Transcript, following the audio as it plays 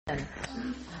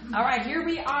All right, here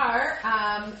we are,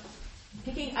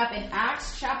 picking up in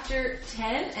Acts chapter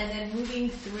 10 and then moving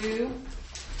through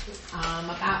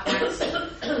about Acts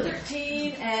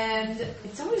 13. And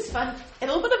it's always fun, a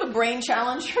little bit of a brain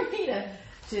challenge for me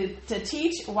to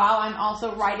teach while I'm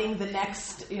also writing the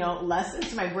next,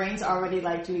 lessons. My brain's already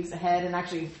like 2 weeks ahead, and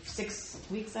actually 6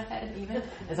 weeks ahead even,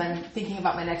 as I'm thinking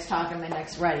about my next talk and my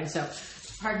next writing. So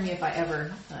pardon me if I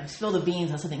ever spill the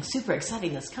beans on something super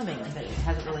exciting that's coming that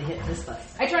hasn't really hit this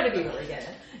stuff. I try to be really good.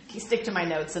 Stick to my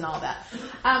notes and all that.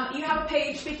 You have a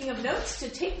page, speaking of notes, to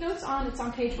take notes on. It's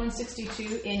on page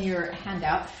 162 in your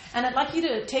handout. And I'd like you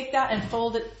to take that and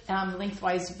fold it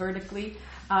lengthwise vertically.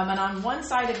 And on one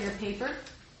side of your paper,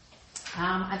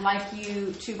 I'd like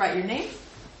you to write your name.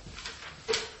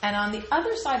 And on the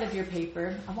other side of your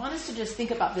paper, I want us to just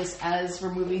think about this as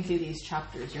we're moving through these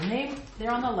chapters. Your name there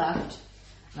on the left.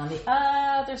 And on the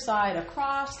other side,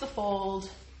 across the fold,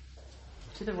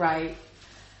 to the right,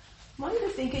 I want you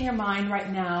to think in your mind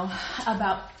right now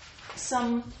about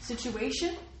some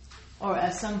situation or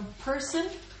some person.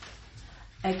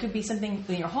 It could be something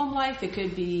in your home life. It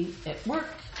could be at work.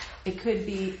 It could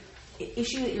be an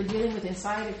issue that you're dealing with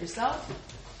inside of yourself.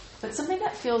 But something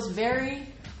that feels very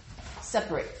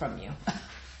separate from you.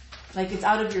 Like it's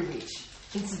out of your reach.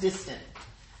 It's distant.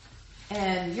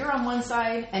 And you're on one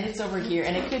side, and it's over here.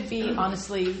 And it could be,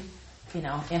 honestly,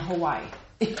 in Hawaii.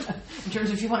 In terms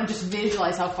of if you want to just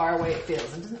visualize how far away it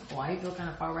feels. And doesn't Hawaii feel kind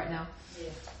of far right now? Yeah.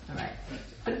 All right.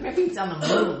 But maybe it's on the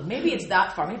moon. Maybe it's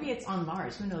that far. Maybe it's on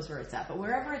Mars. Who knows where it's at? But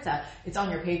wherever it's at, it's on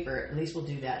your paper. At least we'll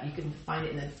do that. You can find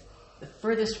it in the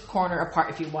furthest corner apart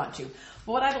if you want to.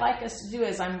 But what I'd like us to do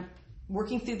is I'm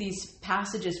working through these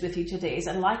passages with you today is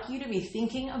I'd like you to be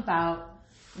thinking about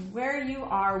where you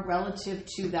are relative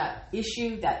to that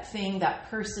issue, that thing, that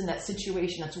person, that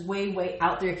situation that's way, way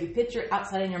out there. If you picture it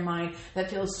outside in your mind, that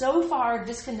feels so far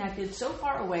disconnected, so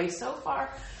far away, so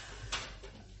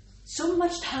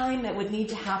much time that would need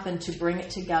to happen to bring it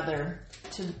together,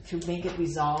 to make it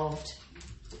resolved,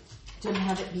 to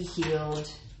have it be healed,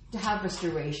 to have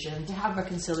restoration, to have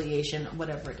reconciliation,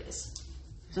 whatever it is.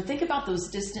 So think about those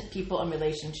distant people and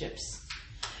relationships.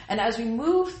 And as we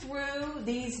move through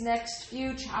these next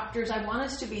few chapters, I want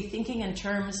us to be thinking in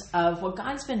terms of what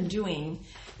God's been doing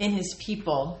in his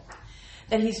people,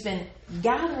 that he's been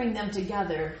gathering them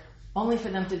together only for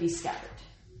them to be scattered.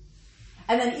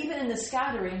 And then even in the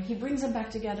scattering, he brings them back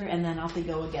together, and then off they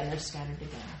go again. They're scattered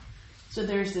again. So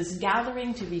there's this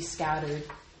gathering to be scattered,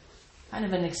 kind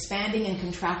of an expanding and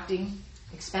contracting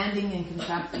and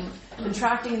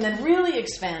then really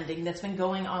expanding that's been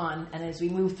going on. And as we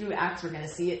move through Acts, we're going to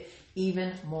see it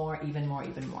even more.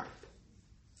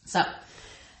 So,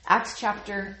 Acts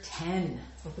chapter 10.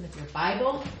 Open up your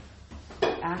Bible.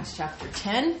 Acts chapter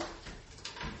 10.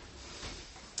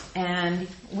 And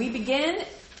we begin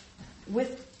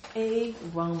with a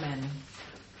Roman,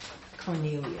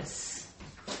 Cornelius.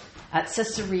 At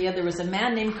Caesarea, there was a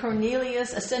man named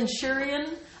Cornelius, a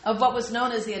centurion of what was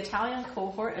known as the Italian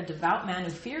cohort, a devout man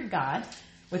who feared God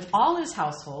with all his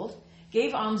household,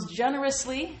 gave alms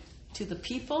generously to the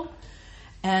people,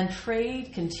 and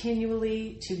prayed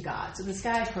continually to God. So this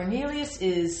guy, Cornelius,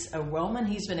 is a Roman.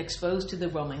 He's been exposed to the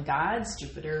Roman gods,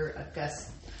 Jupiter,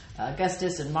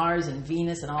 Augustus, and Mars, and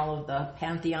Venus, and all of the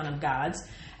pantheon of gods.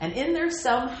 And in there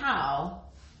somehow,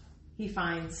 he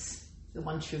finds the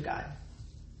one true God.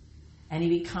 And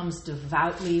he becomes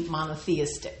devoutly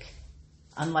monotheistic.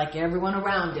 Unlike everyone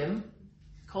around him,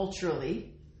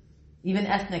 culturally, even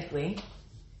ethnically,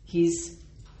 he's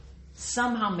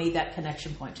somehow made that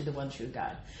connection point to the one true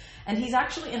God. And he's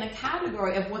actually in a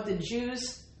category of what the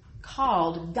Jews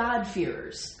called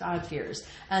God-fearers.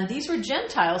 And these were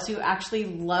Gentiles who actually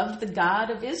loved the God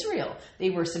of Israel.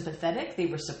 They were sympathetic, they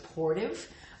were supportive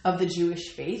of the Jewish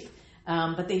faith,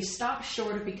 but they stopped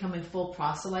short of becoming full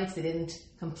proselytes. They didn't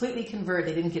completely convert,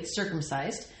 they didn't get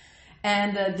circumcised.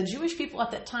 And the Jewish people at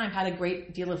that time had a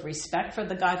great deal of respect for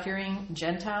the God-fearing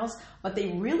Gentiles, but they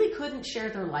really couldn't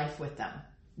share their life with them.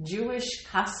 Jewish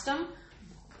custom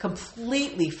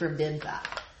completely forbid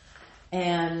that.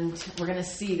 And we're going to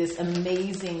see this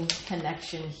amazing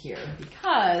connection here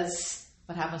because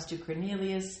what happens to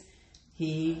Cornelius?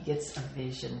 He gets a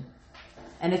vision.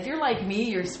 And if you're like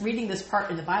me, you're reading this part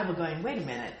in the Bible going, wait a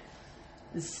minute,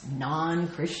 this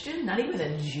non-Christian, not even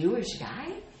a Jewish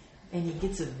guy? And he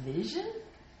gets a vision? It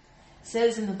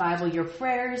says in the Bible, your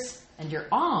prayers and your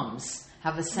alms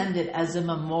have ascended as a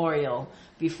memorial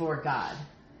before God.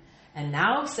 And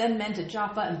now send men to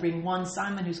Joppa and bring one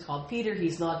Simon who's called Peter.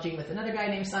 He's lodging with another guy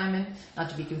named Simon. Not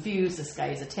to be confused, this guy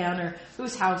is a tanner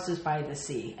whose house is by the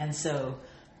sea. And so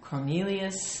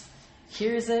Cornelius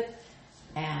hears it.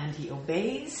 and he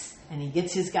obeys, and he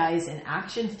gets his guys in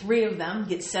action. 3 of them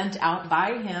get sent out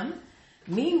by him.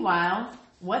 Meanwhile,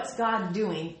 what's God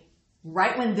doing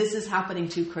right when this is happening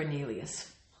to Cornelius?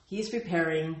 He's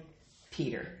preparing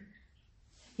Peter.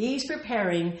 He's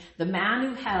preparing the man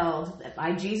who held,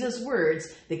 by Jesus'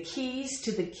 words, the keys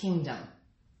to the kingdom.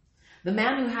 The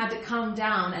man who had to come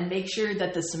down and make sure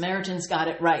that the Samaritans got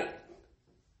it right.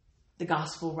 The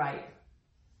gospel right.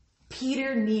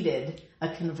 Peter needed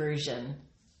a conversion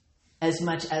as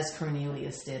much as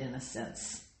Cornelius did, in a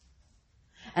sense.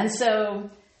 And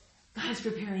so God's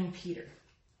preparing Peter,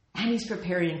 and he's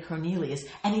preparing Cornelius,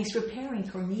 and he's preparing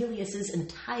Cornelius's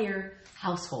entire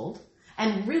household,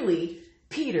 and really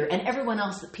Peter and everyone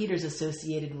else that Peter's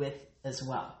associated with as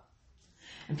well.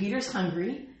 And Peter's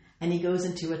hungry, and he goes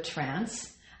into a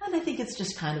trance. And I think it's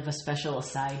just kind of a special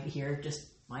aside here, just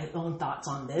my own thoughts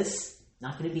on this.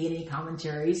 Not going to be any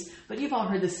commentaries, but you've all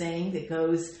heard the saying that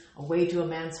goes, a way to a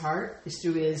man's heart is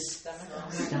through his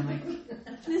stomach.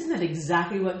 And isn't that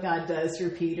exactly what God does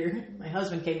through Peter? My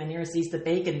husband came in here and sees the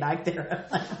bacon back there.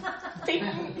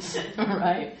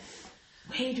 Right?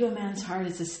 Way to a man's heart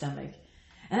is his stomach.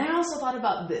 And I also thought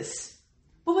about this.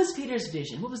 What was Peter's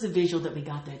vision? What was the visual that we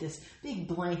got there? This big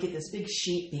blanket, this big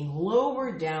sheet being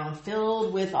lowered down,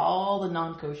 filled with all the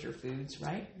non-kosher foods,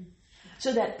 right?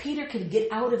 So that Peter could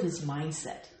get out of his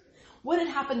mindset. What had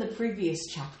happened the previous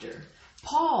chapter?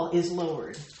 Paul is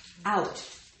lowered out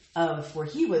of where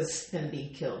he was going to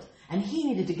be killed. And he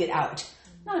needed to get out,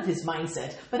 not of his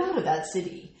mindset, but out of that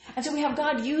city. And so we have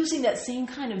God using that same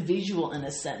kind of visual in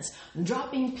a sense.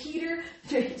 Dropping Peter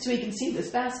so he can see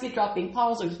this basket, dropping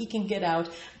Paul so he can get out,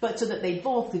 but so that they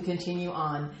both could continue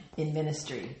on in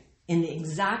ministry in the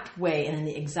exact way and in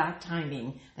the exact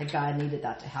timing that God needed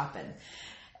that to happen.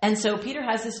 And so Peter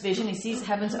has this vision. He sees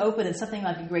heavens open and something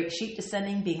like a great sheet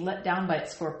descending, being let down by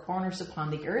its 4 corners upon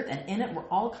the earth. And in it were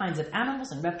all kinds of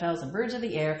animals and reptiles and birds of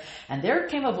the air. And there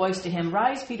came a voice to him,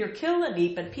 "Rise, Peter, kill and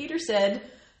eat." But Peter said,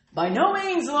 "By no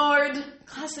means, Lord."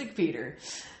 Classic Peter.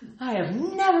 "I have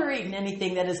never eaten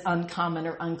anything that is uncommon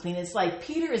or unclean." It's like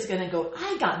Peter is going to go,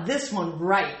 "I got this one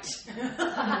right.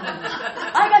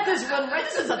 I got this one right.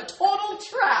 This is a total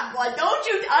trap. Like, don't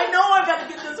you? I know I've got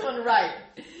to get this one right."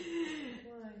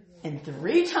 And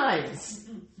 3 times,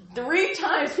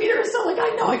 Peter is so like,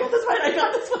 "I know, I got this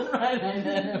one right.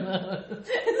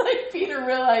 It's like Peter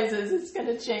realizes it's going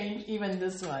to change even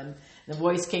this one. The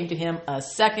voice came to him a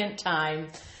second time.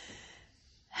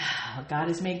 "God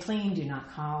is made clean, do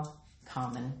not call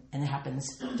common." And it happens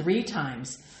 3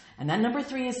 times. And that number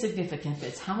 3 is significant.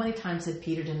 It's how many times had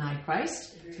Peter denied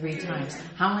Christ? 3 times.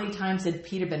 How many times had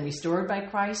Peter been restored by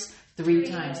Christ? 3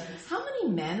 times. How many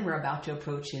men were about to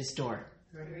approach his door?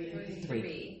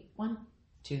 3. 1,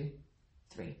 2,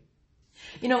 3.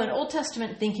 You know, in Old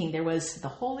Testament thinking, there was the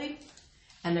holy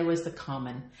and there was the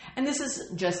common. And this is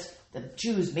just, the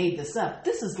Jews made this up.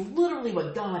 This is literally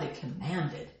what God had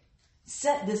commanded.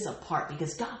 Set this apart,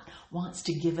 because God wants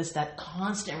to give us that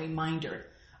constant reminder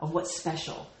of what's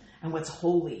special and what's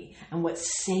holy and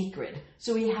what's sacred.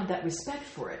 So we have that respect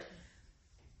for it.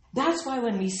 That's why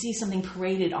when we see something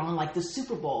paraded on like the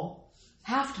Super Bowl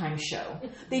halftime show,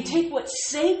 they take what's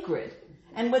sacred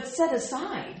and what's set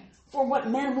aside for what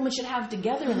man and woman should have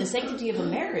together in the sanctity of a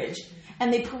marriage,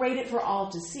 and they parade it for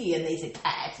all to see, and they say,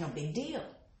 it's no big deal.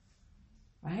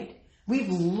 Right?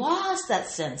 We've lost that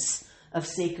sense of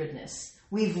sacredness.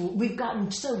 We've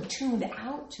gotten so tuned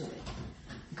out to it.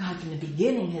 God from the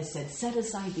beginning has said, set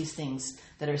aside these things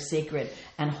that are sacred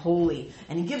and holy.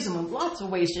 And he gives them lots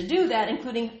of ways to do that,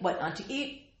 including what not to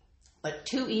eat, but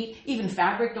to eat. Even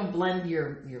fabric, don't blend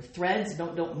your threads.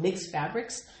 Don't mix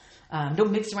fabrics.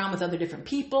 Don't mix around with other different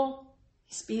people.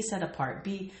 Be set apart.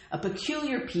 Be a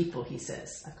peculiar people, he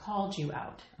says. I called you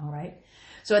out. All right?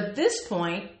 So at this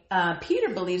point,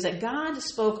 Peter believes that God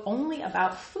spoke only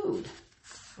about food.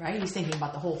 Right? He's thinking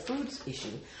about the whole foods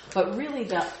issue. But really,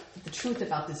 the truth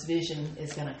about this vision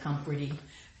is going to come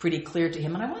pretty clear to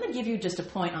him. And I want to give you just a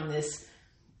point on this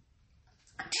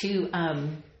to...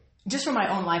 just from my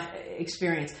own life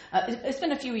experience. It's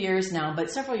been a few years now,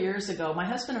 but several years ago, my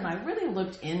husband and I really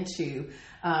looked into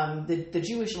the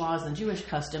Jewish laws and Jewish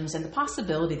customs and the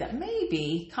possibility that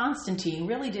maybe Constantine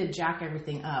really did jack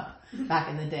everything up back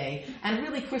in the day. And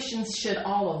really Christians should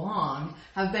all along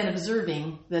have been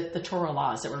observing the Torah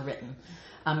laws that were written.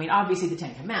 I mean, obviously the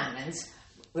 10 Commandments,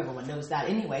 everyone knows that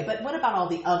anyway, but what about all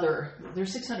the other,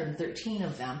 there's 613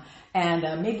 of them,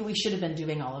 and maybe we should have been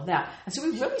doing all of that. And so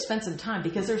we really spent some time,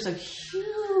 because there's a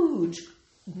huge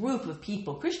group of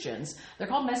people, Christians. They're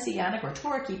called Messianic or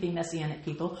Torah-keeping Messianic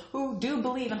people who do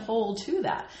believe and hold to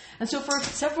that. And so for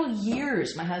several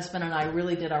years, my husband and I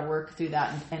really did our work through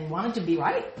that and wanted to be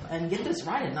right and get this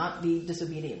right and not be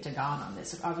disobedient to God on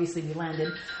this. Obviously, we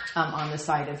landed on the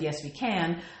side of yes, we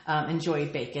can enjoy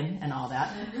bacon and all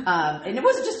that. And it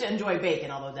wasn't just to enjoy bacon,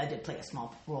 although that did play a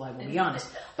small role, I will be honest.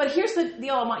 But here's the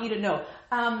deal I want you to know.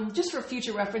 Just for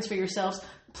future reference for yourselves,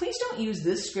 please don't use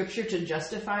this scripture to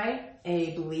justify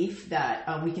a belief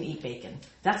that we can eat bacon.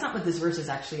 That's not what this verse is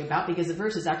actually about, because the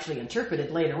verse is actually interpreted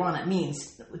later on. It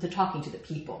means they're talking to the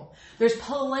people. There's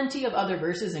plenty of other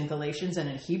verses in Galatians and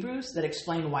in Hebrews that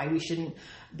explain why we shouldn't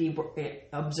be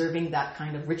observing that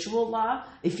kind of ritual law.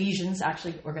 Ephesians,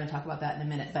 actually, we're going to talk about that in a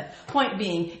minute. But point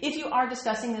being, if you are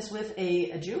discussing this with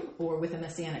a Jew or with a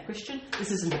Messianic Christian,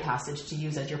 this isn't the passage to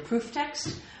use as your proof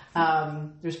text.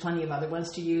 There's plenty of other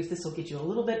ones to use. This will get you a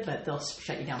little bit, but they'll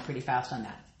shut you down pretty fast on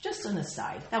that. Just an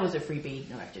aside. That was a freebie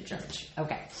directed church.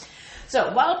 Okay.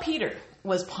 So while Peter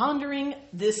was pondering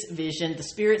this vision, the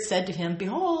Spirit said to him,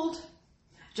 "Behold,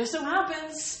 just so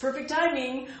happens, perfect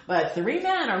timing, but 3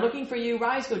 men are looking for you.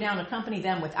 Rise, go down, accompany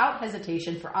them without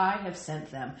hesitation, for I have sent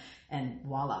them." And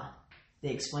voila, they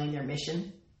explained their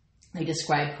mission. They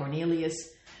described Cornelius.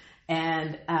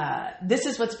 And this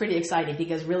is what's pretty exciting,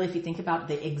 because really, if you think about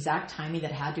the exact timing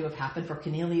that had to have happened for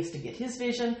Cornelius to get his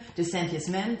vision, to send his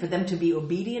men, for them to be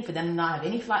obedient, for them to not have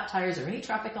any flat tires or any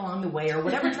traffic along the way, or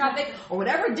whatever traffic or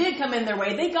whatever did come in their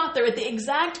way, they got there at the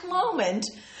exact moment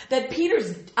that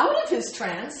Peter's out of his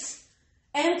trance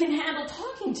and can handle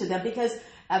talking to them. Because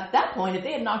at that point, if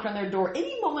they had knocked on their door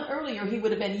any moment earlier, he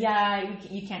would have been,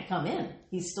 you can't come in.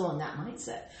 He's still in that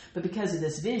mindset. But because of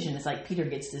this vision, it's like Peter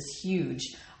gets this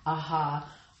huge aha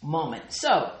moment.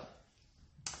 So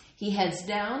he heads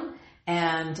down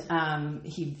and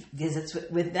he visits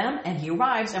with them, and he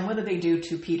arrives, and what do they do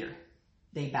to Peter?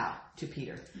 They bow to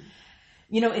Peter.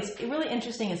 You know, it's really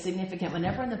interesting and significant.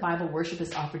 Whenever in the Bible worship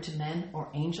is offered to men or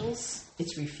angels,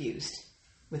 it's refused,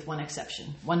 with one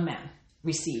exception. One man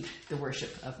received the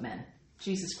worship of men.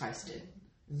 Jesus Christ did.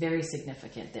 Very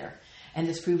significant there. And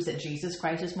this proves that Jesus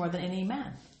Christ is more than any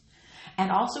man. And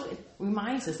also, it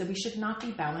reminds us that we should not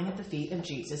be bowing at the feet of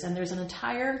Jesus. And there's an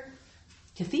entire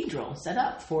cathedral set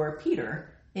up for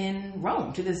Peter in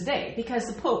Rome to this day, because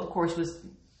the Pope, of course, was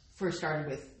first started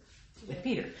with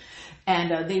Peter.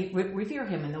 And they revere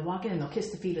him, and they'll walk in and they'll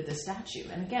kiss the feet of the statue.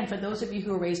 And again, for those of you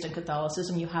who are raised in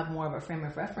Catholicism, you have more of a frame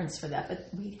of reference for that. But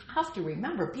we have to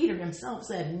remember, Peter himself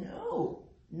said,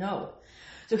 no.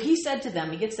 So he said to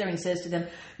them, he gets there and he says to them,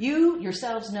 "You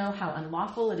yourselves know how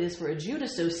unlawful it is for a Jew to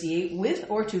associate with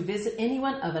or to visit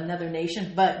anyone of another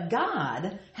nation, but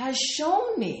God has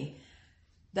shown me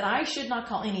that I should not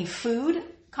call any food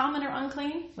common or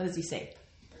unclean." What does he say?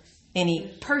 Any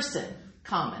person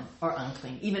common or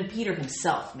unclean. Even Peter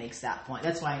himself makes that point.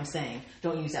 That's why I'm saying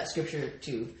don't use that scripture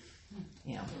to,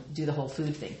 do the whole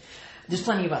food thing. There's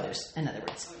plenty of others, in other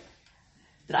words.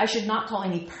 That I should not call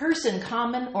any person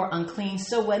common or unclean.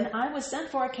 So when I was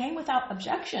sent for, I came without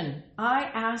objection. I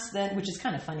asked then, which is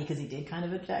kind of funny because he did kind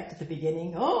of object at the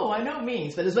beginning. Oh, I know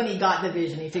means. But it's when he got the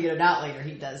vision, he figured it out later.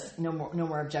 He does no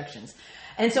more objections.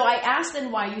 And so I asked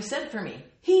then why you sent for me.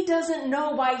 He doesn't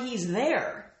know why he's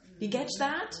there. You catch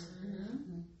that?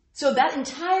 So that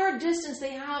entire distance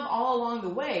they have all along the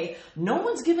way, no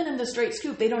one's given him the straight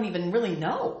scoop. They don't even really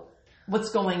know what's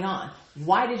going on.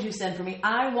 Why did you send for me?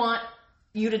 I want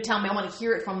you to tell me. I want to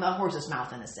hear it from the horse's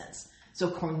mouth, in a sense. So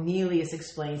Cornelius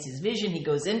explains his vision. He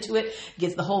goes into it,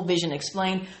 gets the whole vision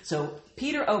explained. So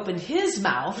Peter opened his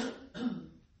mouth,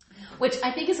 which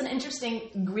I think is an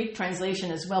interesting Greek translation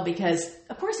as well, because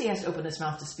of course he has to open his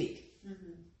mouth to speak.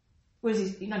 What is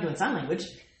he? He's not doing sign language.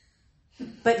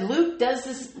 But Luke does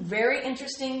this very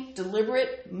interesting,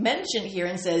 deliberate mention here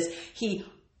and says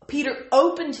Peter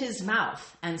opened his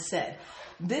mouth and said.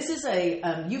 This is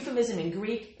a euphemism in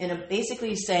Greek, and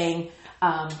basically saying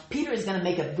Peter is going to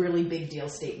make a really big deal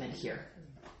statement here.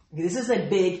 This is a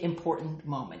big, important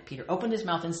moment. Peter opened his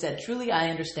mouth and said, "Truly I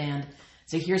understand."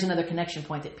 So here's another connection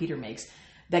point that Peter makes,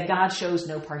 that God shows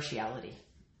no partiality.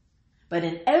 But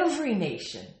in every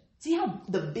nation, see how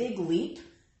the big leap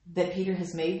that Peter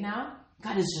has made now?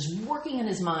 God is just working in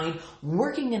his mind,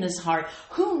 working in his heart.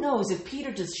 Who knows if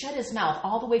Peter just shut his mouth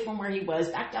all the way from where he was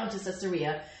back down to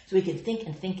Caesarea so he can think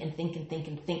and think and think and think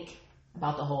and think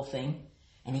about the whole thing.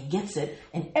 And he gets it.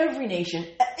 And every nation,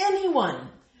 anyone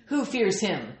who fears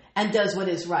him and does what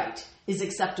is right is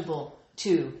acceptable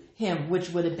to him,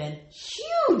 which would have been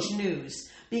huge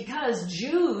news, because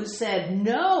Jews said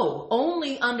no,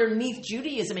 only underneath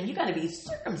Judaism. And you got to be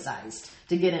circumcised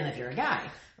to get in if you're a guy,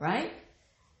 right?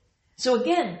 So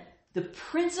again, the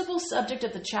principal subject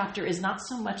of the chapter is not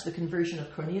so much the conversion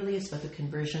of Cornelius, but the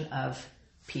conversion of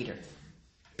Peter.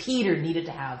 Peter needed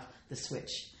to have the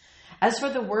switch. As for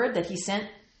the word that he sent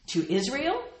to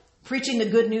Israel, preaching the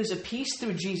good news of peace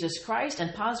through Jesus Christ,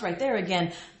 and pause right there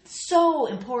again, so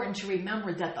important to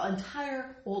remember that the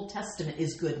entire Old Testament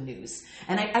is good news.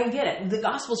 And I get it. The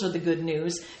Gospels are the good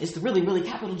news. It's the really, really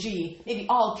capital G, maybe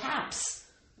all caps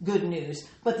good news.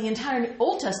 But the entire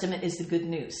Old Testament is the good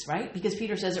news, right? Because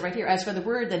Peter says it right here. As for the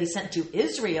word that he sent to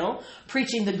Israel,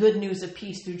 preaching the good news of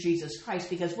peace through Jesus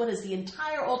Christ. Because what does the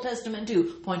entire Old Testament do?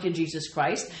 Point to Jesus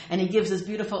Christ. And he gives this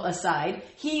beautiful aside.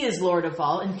 He is Lord of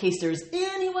all, in case there's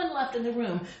anyone left in the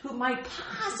room who might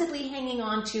possibly hanging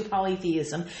on to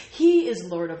polytheism. He is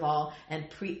Lord of all. And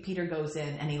Peter goes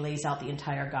in and he lays out the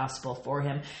entire gospel for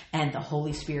him. And the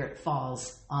Holy Spirit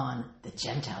falls on the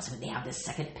Gentiles. When they have this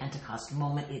second Pentecost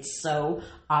moment, it's so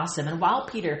awesome. And while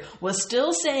Peter was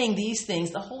still saying these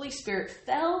things, the Holy Spirit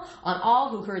fell on all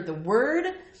who heard the word,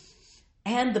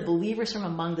 and the believers from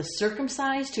among the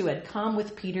circumcised who had come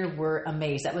with Peter were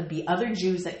amazed. That would be other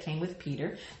Jews that came with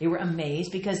Peter. They were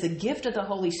amazed because the gift of the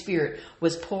Holy Spirit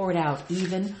was poured out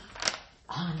even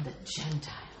on the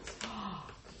Gentiles. Oh,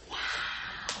 wow.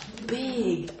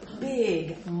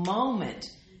 Big moment.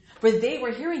 For they were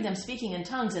hearing them speaking in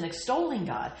tongues and extolling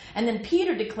God. And then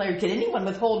Peter declared, can anyone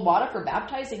withhold water for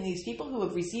baptizing these people who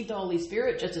have received the Holy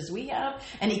Spirit just as we have?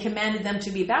 And he commanded them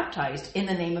to be baptized in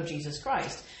the name of Jesus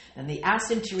Christ. And they asked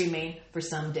him to remain for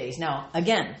some days. Now,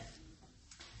 again,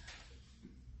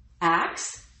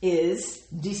 Acts is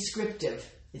descriptive.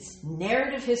 It's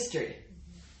narrative history.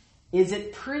 Is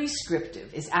it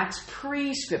prescriptive? Is Acts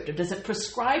prescriptive? Does it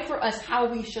prescribe for us how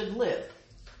we should live?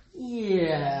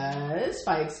 Yes,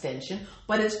 by extension,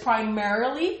 but it's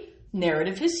primarily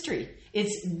narrative history.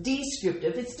 It's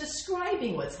descriptive. It's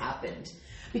describing what's happened.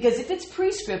 Because if it's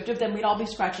prescriptive, then we'd all be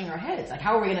scratching our heads. Like,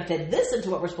 how are we going to fit this into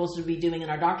what we're supposed to be doing in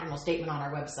our doctrinal statement on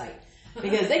our website?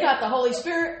 Because they got the Holy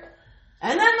Spirit,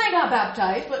 and then they got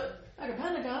baptized, but after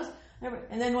Pentecost,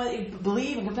 and then when you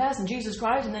believe and confess in Jesus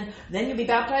Christ, and then you'll be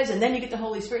baptized, and then you get the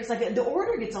Holy Spirit. It's like the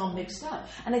order gets all mixed up.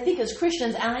 And I think as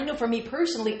Christians, and I know for me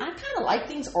personally, I kind of like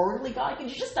things orderly. God, can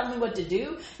you just tell me what to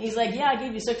do? And he's like, yeah, I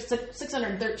gave you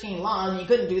 613 laws, and you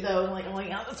couldn't do those. I'm like, oh,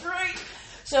 yeah, that's right.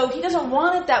 So he doesn't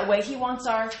want it that way. He wants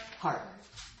our heart.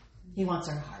 He wants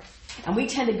our heart. And we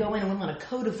tend to go in and we want to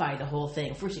codify the whole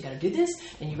thing. First, you got to do this,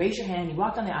 then you raise your hand, you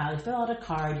walk on the aisle, you fill out a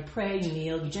card, you pray, you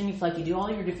kneel, you genuflect, you do all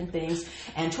your different things,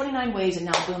 and 29 ways, and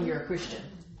now boom, you're a Christian.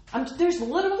 There's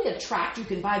literally a tract you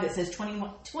can buy that says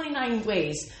 29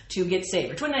 ways to get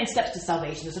saved, or 29 steps to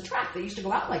salvation. There's a tract that used to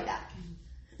go out like that.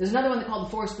 There's another one called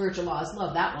the 4 Spiritual Laws.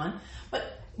 Love that one.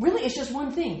 But really, it's just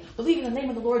one thing. Believe in the name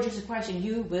of the Lord Jesus Christ, and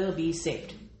you will be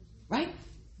saved. Right?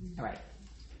 All right.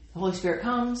 The Holy Spirit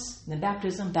comes, then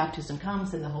baptism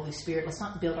comes, then the Holy Spirit. Let's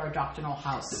not build our doctrinal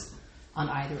house on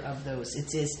either of those.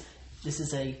 This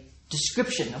is a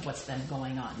description of what's been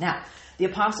going on. Now, the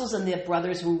apostles and the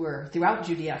brothers who were throughout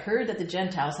Judea heard that the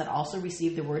Gentiles had also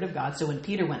received the word of God. So when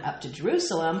Peter went up to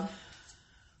Jerusalem,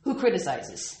 who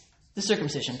criticizes? The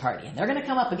circumcision party. And they're going to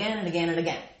come up again and again and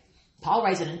again. Paul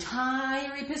writes an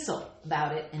entire epistle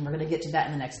about it, and we're going to get to that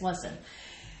in the next lesson.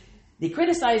 They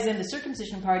criticized them, the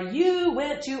circumcision party. You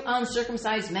went to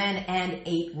uncircumcised men and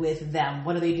ate with them.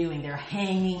 What are they doing? They're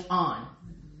hanging on.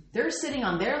 They're sitting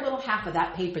on their little half of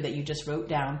that paper that you just wrote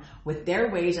down with their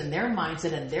ways and their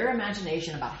mindset and their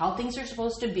imagination about how things are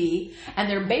supposed to be. And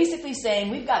they're basically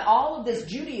saying, we've got all of this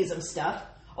Judaism stuff.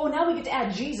 Oh, now we get to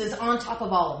add Jesus on top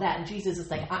of all of that. And Jesus is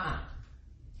like,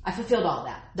 I fulfilled all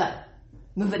that. Done.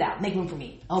 Move it out. Make room for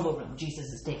me. Elbow room.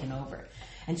 Jesus is taking over.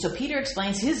 And so Peter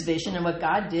explains his vision and what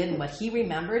God did and what he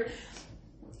remembered.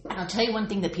 And I'll tell you one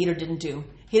thing that Peter didn't do.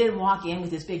 He didn't walk in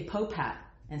with his big pope hat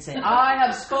and say, I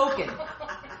have spoken.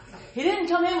 He didn't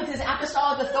come in with his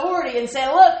apostolic authority and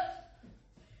say,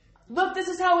 look, this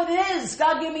is how it is.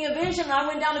 God gave me a vision. And I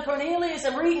went down to Cornelius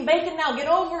and we're eating bacon now. Get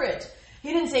over it.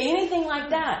 He didn't say anything like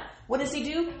that. What does he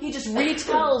do? He just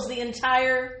retells the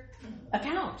entire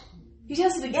account. He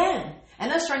does it again.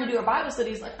 And us trying to do a Bible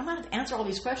study is like, I'm going to have to answer all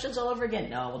these questions all over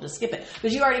again. No, we'll just skip it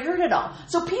because you already heard it all.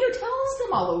 So Peter tells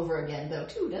them all over again, though,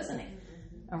 too, doesn't he?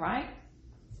 All right?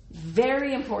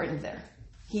 Very important there.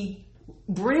 He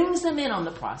brings them in on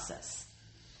the process.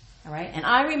 All right? And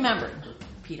I remembered,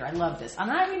 Peter, I love this.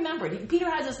 And I remembered, Peter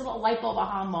has this little light bulb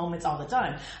aha moments all the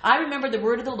time. I remember the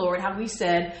word of the Lord, how we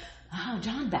said,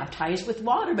 John baptized with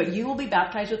water, but you will be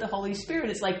baptized with the Holy Spirit.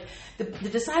 It's like the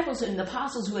disciples and the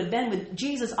apostles who had been with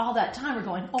Jesus all that time are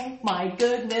going, oh my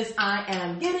goodness, I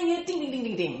am getting it, ding, ding, ding,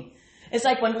 ding, ding. It's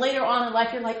like when later on in life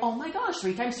you're like, oh my gosh,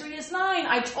 3 times 3 is 9.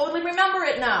 I totally remember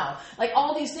it now. Like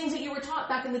all these things that you were taught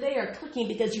back in the day are clicking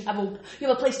because you have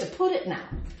a place to put it now.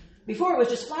 Before it was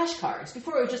just flashcards.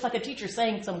 Before it was just like a teacher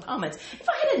saying some comments. If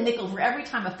I had a nickel for every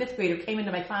time a 5th grader came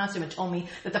into my classroom and told me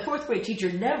that the 4th grade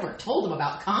teacher never told them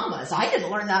about commas, I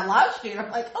didn't learn that last year.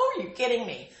 I'm like, oh, are you kidding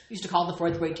me? I used to call the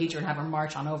 4th grade teacher and have her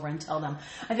march on over and tell them.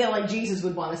 I feel like Jesus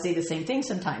would want to say the same thing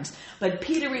sometimes. But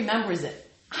Peter remembers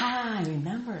it. I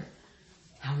remember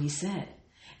how he said,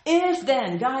 if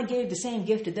then God gave the same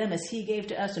gift to them as he gave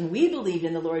to us, and we believed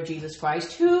in the Lord Jesus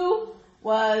Christ, who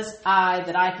was I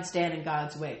that I could stand in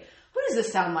God's way? Who does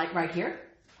this sound like right here?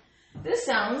 This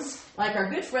sounds like our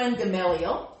good friend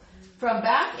Gamaliel from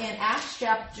back in Acts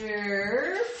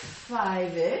chapter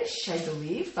 5-ish, I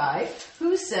believe, 5,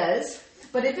 who says,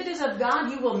 but if it is of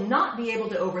God, you will not be able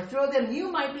to overthrow them.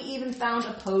 You might be even found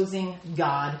opposing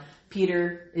God.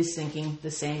 Peter is thinking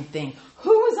the same thing. Who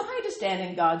was I to stand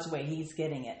in God's way? He's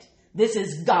getting it. This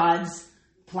is God's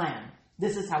plan.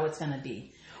 This is how it's going to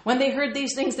be. When they heard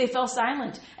these things, they fell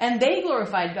silent, and they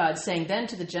glorified God, saying then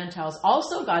to the Gentiles,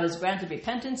 also God has granted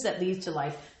repentance that leads to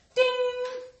life. Ding!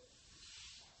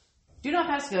 Do not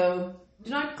pass go.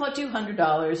 Do not collect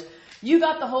 $200. You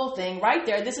got the whole thing right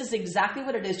there. This is exactly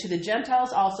what it is. To the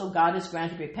Gentiles also, God has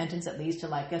granted repentance that leads to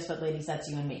life. Guess what, ladies? That's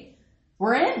you and me.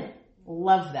 We're in.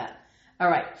 Love that. All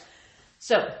right.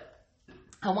 So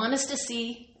I want us to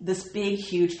see this big,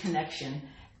 huge connection.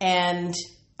 And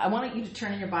I want you to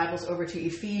turn in your Bibles over to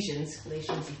Ephesians,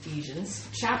 Ephesians,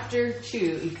 chapter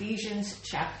 2. Ephesians,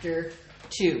 chapter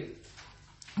 2.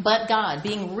 But God,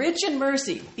 being rich in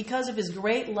mercy because of his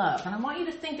great love. And I want you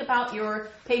to think about your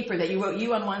paper that you wrote,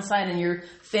 you on one side and your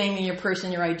thing and your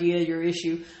person, your idea, your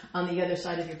issue on the other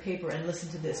side of your paper, and listen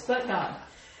to this. But God,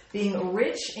 being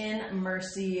rich in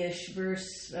mercy-ish,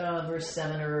 verse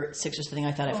 7 or 6 or something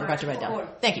like that. I forgot to write down.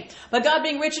 Thank you. But God,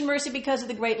 being rich in mercy because of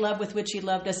the great love with which he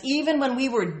loved us, even when we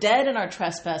were dead in our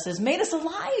trespasses, made us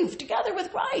alive together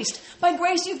with Christ. By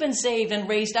grace you've been saved and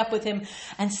raised up with him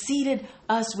and seated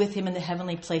us with him in the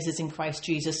heavenly places in Christ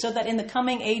Jesus, so that in the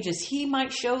coming ages he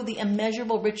might show the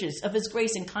immeasurable riches of his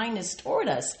grace and kindness toward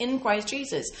us in Christ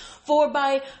Jesus. For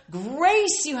by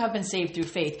grace you have been saved through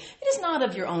faith. It is not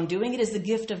of your own doing. It is the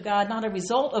gift of God, not a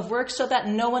result of works, so that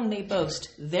no one may boast.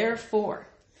 Therefore,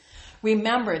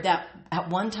 remember that at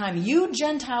one time you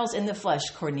Gentiles in the flesh,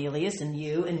 Cornelius and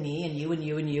you and me and you and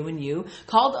you and you and you,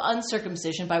 called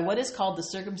uncircumcision by what is called the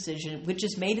circumcision, which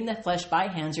is made in the flesh by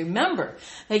hands. Remember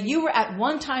that you were at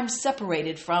one time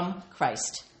separated from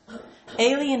Christ,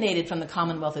 alienated from the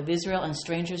commonwealth of Israel and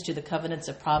strangers to the covenants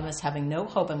of promise, having no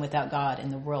hope and without God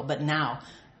in the world. But now,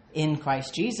 in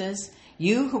Christ Jesus,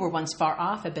 you who were once far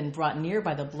off have been brought near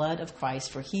by the blood of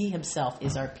Christ, for he himself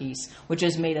is our peace, which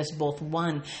has made us both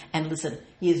one. And listen,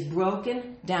 he has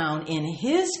broken down in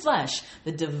his flesh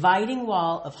the dividing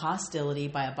wall of hostility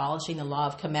by abolishing the law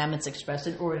of commandments expressed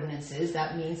in ordinances.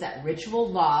 That means that ritual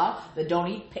law, the don't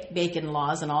eat bacon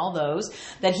laws and all those,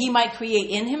 that he might create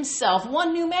in himself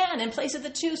one new man in place of the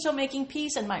two, so making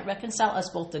peace, and might reconcile us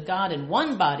both to God in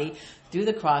one body through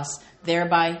the cross,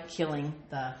 thereby killing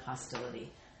the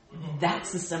hostility.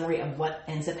 That's the summary of what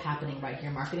ends up happening right here.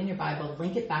 Mark it in your Bible.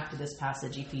 Link it back to this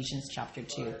passage, Ephesians chapter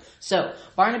 2. So,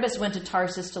 Barnabas went to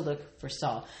Tarsus to look for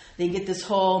Saul. They get this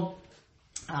whole,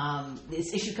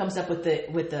 this issue comes up with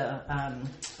the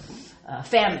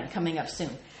famine coming up soon.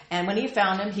 And when he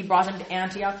found him, he brought him to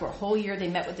Antioch. For a whole year they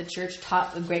met with the church,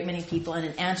 taught a great many people. And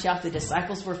in Antioch, the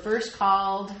disciples were first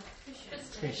called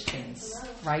Christians.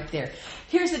 Right there.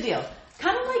 Here's the deal.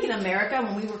 Kind of like in America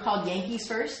when we were called Yankees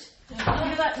first. You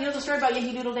know that? You know the story about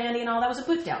Yankee Doodle Dandy and all? That was a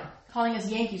put down. Calling us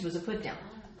Yankees was a put down.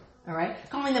 All right?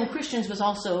 Calling them Christians was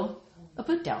also a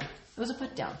put down. It was a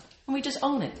put down. And we just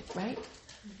own it, right?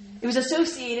 It was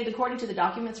associated, according to the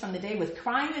documents from the day, with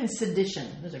crime and sedition.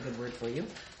 There's a good word for you.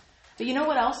 But you know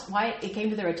what else? Why it came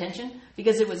to their attention?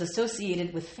 Because it was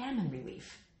associated with famine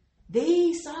relief.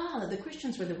 They saw that the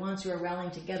Christians were the ones who are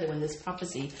rallying together when this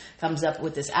prophecy comes up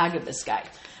with this Agabus guy.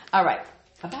 All right.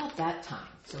 About that time,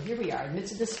 so here we are, in the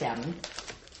midst of this famine,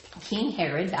 King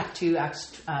Herod, back to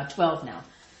Acts 12 now.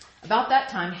 About that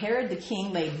time, Herod the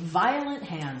king laid violent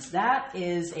hands. That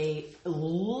is a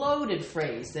loaded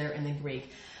phrase there in the Greek.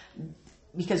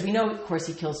 Because we know, of course,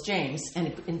 he kills James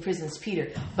and imprisons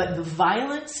Peter. But the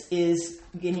violence is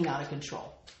getting out of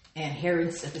control. And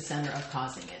Herod's at the center of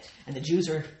causing it. And the Jews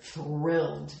are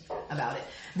thrilled about it.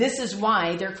 This is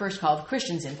why they're first called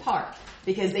Christians in part.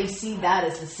 Because they see that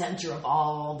as the center of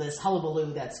all this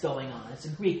hullabaloo that's going on. It's a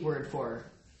Greek word for,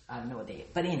 I don't know what they,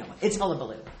 but you know, it's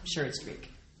hullabaloo. I'm sure it's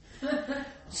Greek.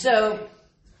 So,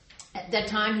 At that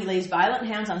time, he lays violent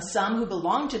hands on some who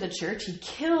belonged to the church. He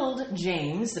killed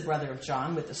James, the brother of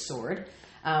John, with a sword.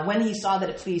 When he saw that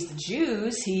it pleased the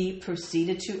Jews, he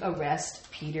proceeded to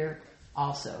arrest Peter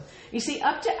also. You see,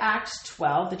 up to Acts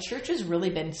 12, the church has really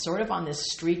been sort of on this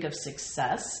streak of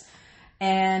success,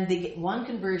 and they get one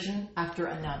conversion after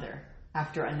another,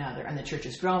 and the church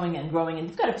is growing and growing, and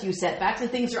they've got a few setbacks, and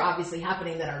things are obviously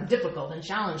happening that are difficult and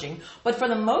challenging, but for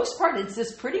the most part, it's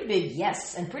this pretty big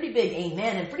yes, and pretty big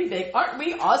amen, and pretty big, aren't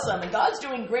we awesome, and God's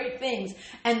doing great things.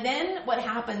 And then what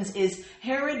happens is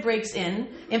Herod breaks in,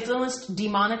 influenced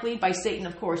demonically by Satan,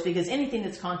 of course, because anything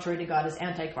that's contrary to God is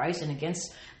antichrist and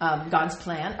against God's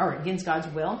plan, or against God's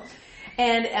will,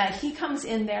 and he comes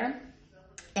in there,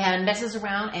 and messes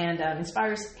around and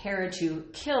inspires Herod to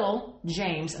kill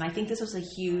James. And I think this was a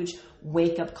huge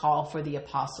wake-up call for the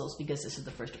apostles, because this is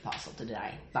the first apostle to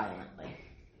die violently.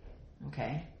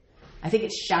 Okay? I think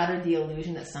it shattered the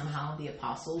illusion that somehow the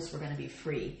apostles were going to be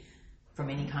free from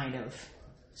any kind of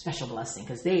special blessing,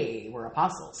 because they were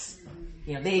apostles.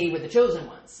 You know, they were the chosen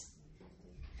ones.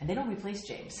 And they don't replace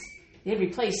James. They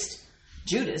replaced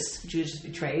Judas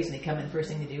betrays, and they come in the first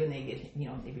thing they do, and they get,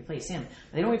 they replace him.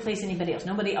 But they don't replace anybody else.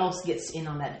 Nobody else gets in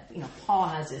on that. Paul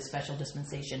has his special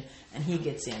dispensation, and he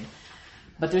gets in.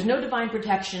 But there's no divine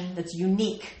protection that's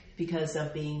unique because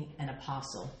of being an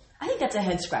apostle. I think that's a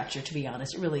head scratcher, to be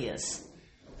honest. It really is.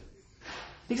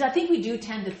 Because I think we do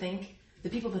tend to think the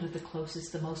people that are the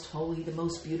closest, the most holy, the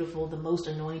most beautiful, the most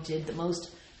anointed, the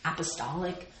most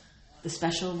apostolic, the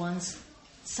special ones,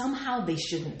 somehow they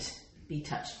shouldn't be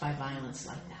touched by violence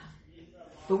like that.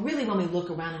 But really, when we look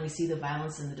around and we see the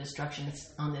violence and the destruction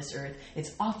that's on this earth,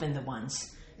 it's often the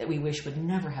ones that we wish would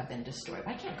never have been destroyed.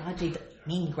 Why can't God take the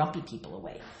mean, grumpy people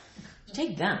away?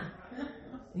 Take them.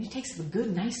 He takes the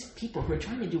good, nice people who are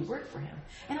trying to do work for him.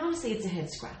 And honestly, it's a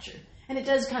head scratcher. And it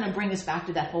does kind of bring us back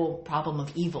to that whole problem of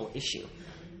evil issue.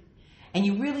 And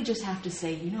you really just have to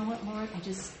say, you know what, Lord,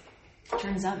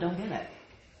 turns out don't get it.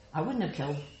 I wouldn't have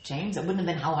killed James. That wouldn't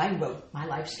have been how I wrote my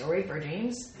life story for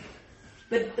James.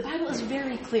 But the Bible is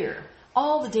very clear.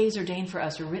 All the days ordained for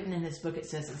us are written in this book, it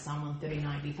says in Psalm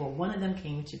 139, before one of them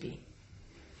came to be.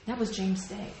 That was James'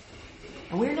 day.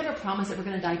 And we're never promised that we're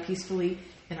going to die peacefully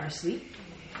in our sleep.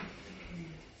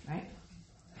 Right?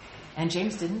 And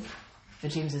James didn't.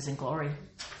 But James is in glory.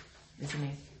 Isn't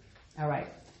he? All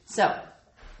right. So,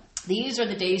 these are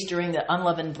the days during the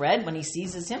unleavened bread when he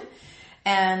seizes him.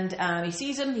 And he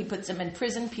sees him, he puts him in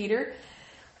prison, Peter,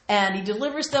 and he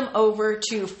delivers them over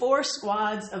to 4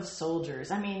 squads of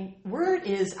soldiers. I mean, word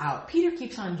is out. Peter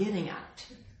keeps on getting out.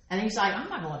 And he's like, I'm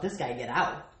not going to let this guy get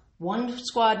out. 1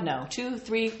 squad, no. 2,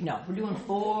 3, no. We're doing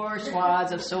 4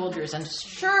 squads of soldiers. And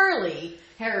surely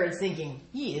Herod's thinking,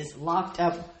 he is locked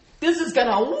up. This is going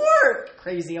to work.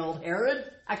 Crazy old Herod.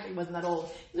 Actually, he wasn't that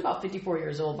old. He was about 54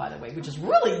 years old, by the way, which is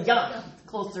really young. The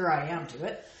closer I am to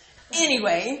it.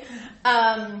 Anyway,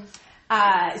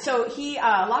 so he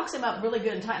locks him up really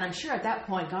good and tight, and I'm sure at that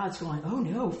point God's going, oh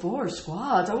no, 4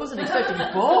 squads. I wasn't expecting 4.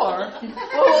 What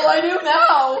will I do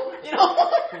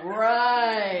now?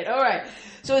 Right. All right.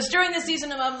 So it's during the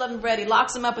season of unleavened bread. He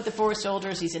locks him up with the 4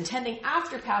 soldiers. He's intending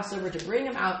after Passover to bring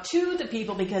him out to the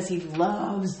people because he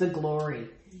loves the glory.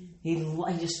 He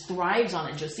just thrives on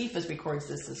it. Josephus records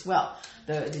this as well,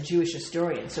 the Jewish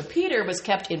historian. So Peter was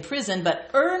kept in prison, but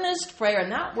earnest prayer,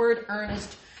 and that word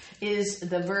earnest is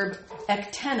the verb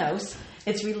ektenos.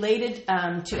 It's related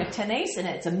to ektenes, and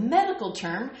it's a medical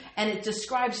term, and it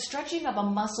describes stretching of a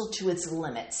muscle to its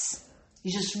limits.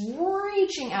 He's just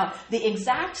reaching out. The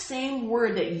exact same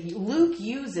word that Luke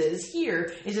uses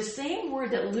here is the same word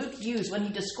that Luke used when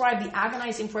he described the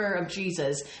agonizing prayer of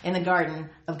Jesus in the Garden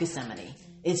of Gethsemane.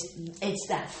 It's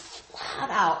that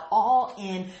flat out, all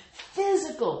in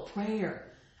physical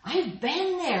prayer. I've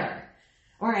been there,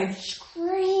 or I've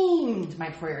screamed my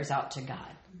prayers out to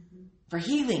God for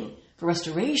healing, for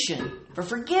restoration, for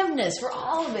forgiveness, for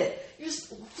all of it. You're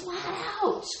just flat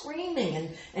out screaming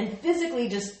and physically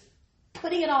just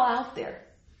putting it all out there.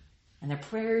 And their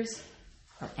prayers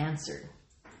are answered.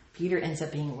 Peter ends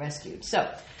up being rescued.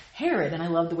 So Herod, and I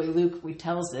love the way Luke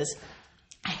retells this,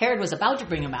 Herod was about to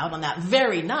bring him out on that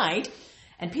very night,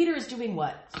 and Peter is doing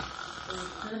what?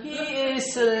 He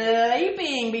is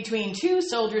sleeping between 2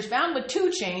 soldiers, bound with 2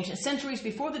 chains, and sentries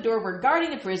before the door were guarding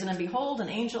the prison, and behold, an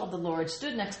angel of the Lord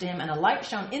stood next to him, and a light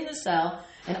shone in the cell,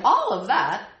 and all of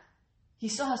that, he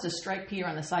still has to strike Peter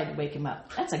on the side to wake him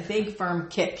up. That's a big, firm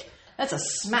kick. That's a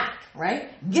smack,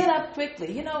 right? Get up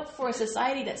quickly. For a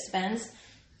society that spends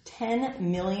 $10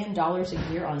 million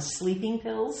a year on sleeping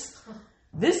pills,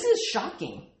 this is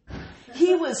shocking.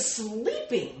 He was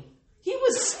sleeping.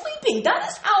 That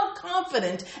is how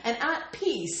confident and at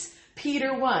peace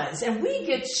Peter was. And we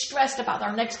get stressed about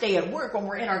our next day at work when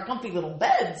we're in our comfy little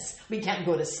beds. We can't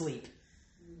go to sleep.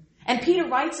 And Peter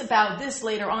writes about this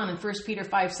later on in 1 Peter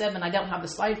 5:7. I don't have the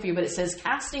slide for you, but it says,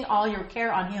 casting all your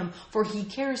care on him, for he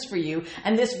cares for you.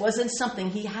 And this wasn't something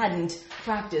he hadn't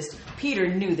practiced. Peter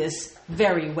knew this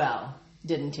very well,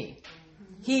 didn't he?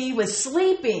 He was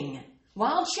sleeping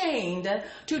while chained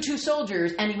to 2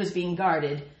 soldiers, and he was being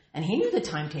guarded. And he knew the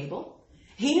timetable.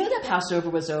 He knew that Passover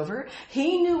was over.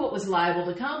 He knew what was liable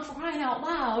to come. For crying out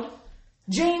loud,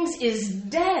 James is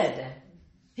dead.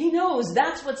 He knows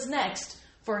that's what's next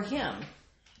for him.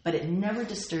 But it never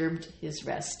disturbed his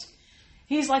rest.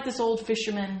 He's like this old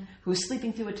fisherman who's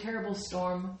sleeping through a terrible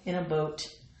storm in a boat.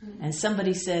 And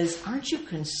somebody says, aren't you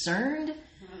concerned?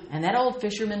 And that old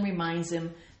fisherman reminds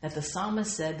him that the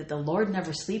psalmist said that the Lord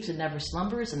never sleeps and never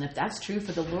slumbers. And if that's true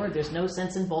for the Lord, there's no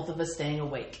sense in both of us staying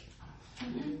awake.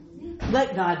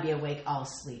 Let God be awake, I'll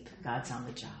sleep. God's on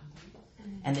the job.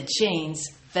 And the chains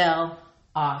fell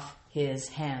off his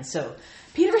hands. So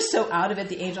Peter is so out of it,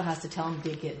 the angel has to tell him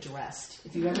to get dressed.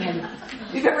 If you've ever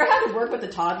had to work with a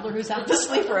toddler who's out to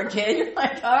sleep, or a kid, you're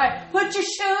like, all right, put your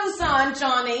shoes on,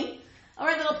 Johnny. All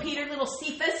right, little Peter, little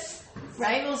Cephas,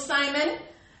 right, little Simon.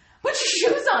 Put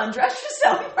your shoes on, dress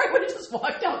yourself. He probably would have just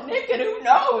walked out naked. Who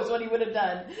knows what he would have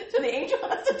done? So the angel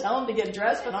has to tell him to get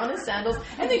dressed, put on his sandals.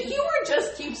 And the humor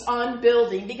just keeps on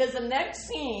building, because the next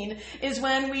scene is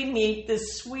when we meet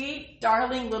this sweet,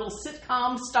 darling little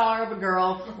sitcom star of a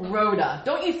girl, Rhoda.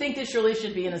 Don't you think this really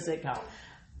should be in a sitcom?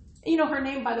 You know, her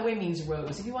name, by the way, means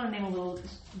rose. If you want to name a little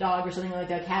dog or something like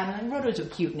that, cat, and Rhoda's a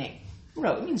cute name.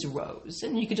 Rose means rose.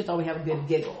 And you could just always have a good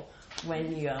giggle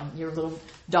when your little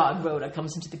dog Rhoda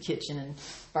comes into the kitchen and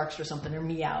barks for something or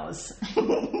meows.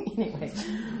 Anyway.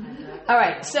 All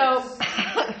right, so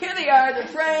here they are. They're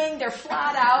praying. They're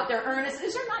flat out. They're earnest.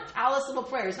 These are not callous little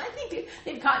prayers. And I think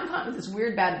they've gotten caught with this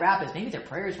weird bad rap as maybe their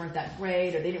prayers weren't that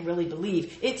great or they didn't really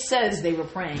believe. It says they were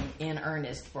praying in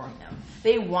earnest for him.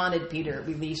 They wanted Peter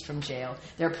released from jail.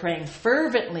 They're praying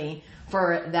fervently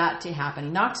for that to happen. He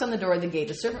knocks on the door of the gate.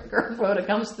 The servant girl Rhoda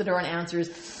comes to the door and answers.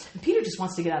 And Peter just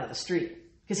wants to get out of the street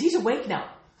because he's awake now.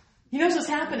 He knows what's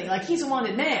happening. Like, he's a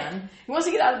wanted man. He wants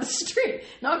to get out of the street.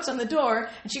 Knocks on the door,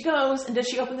 and she goes, and does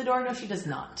she open the door? No, she does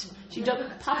not. She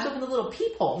pops open the little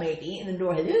peephole, maybe, in the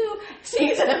door. Hello,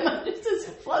 sees him, just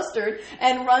flustered,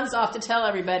 and runs off to tell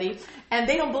everybody. And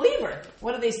they don't believe her.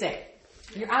 What do they say?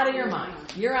 You're out of your mind.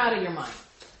 You're out of your mind.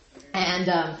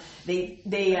 And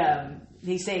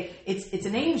they say it's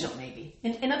an angel, maybe.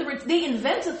 In other words, they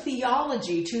invent a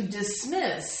theology to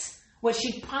dismiss what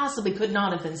she possibly could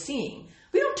not have been seeing.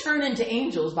 We don't turn into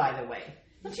angels, by the way.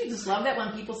 Don't you just love that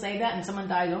when people say that and someone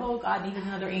dies, oh, God needed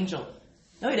another angel.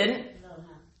 No, he didn't.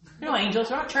 You're no angels.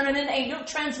 We're not turning into angels. You don't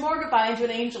transmogrify into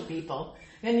an angel, people.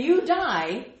 And you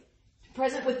die,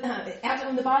 present with, absent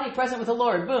in the body, present with the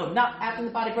Lord. Boom. Not absent in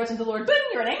the body, present with the Lord. Boom,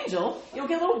 you're an angel. You'll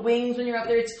get little wings when you're up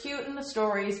there. It's cute in the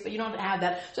stories, but you don't have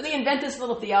that. So they invent this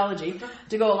little theology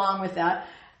to go along with that.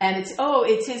 And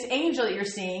it's his angel that you're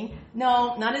seeing.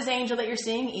 No, not his angel that you're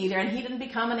seeing either. And he didn't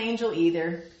become an angel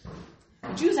either.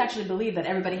 The Jews actually believe that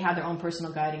everybody had their own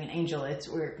personal guiding angel. It's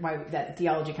why that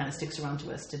theology kind of sticks around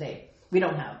to us today. We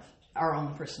don't have our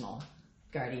own personal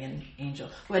guardian angel.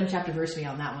 Go ahead and chapter verse me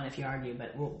on that one if you argue,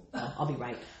 but I'll be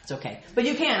right. It's okay. But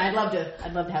you can. I'd love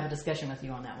to have a discussion with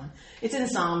you on that one. It's in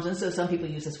Psalms, and so some people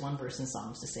use this one verse in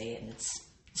Psalms to say it, and it's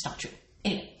not true.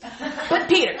 Anyway, but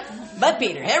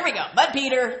Peter, here we go. But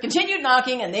Peter continued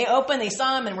knocking, and they opened, they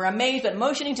saw him, and were amazed, but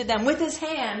motioning to them with his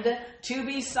hand to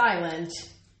be silent,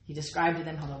 he described to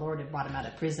them how the Lord had brought him out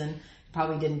of prison. He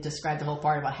probably didn't describe the whole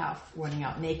part about half running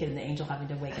out naked and the angel having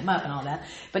to wake him up and all that.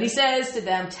 But he says to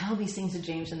them, tell these things to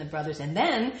James and the brothers. And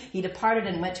then he departed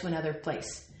and went to another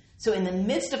place. So in the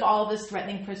midst of all this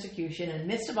threatening persecution, in the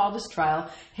midst of all this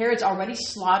trial, Herod's already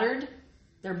slaughtered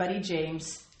their buddy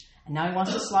James. And now he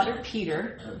wants to slaughter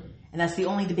Peter. And that's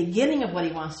the beginning of what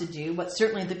he wants to do. What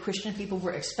certainly the Christian people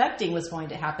were expecting was going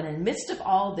to happen. In the midst of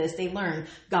all this, they learn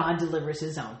God delivers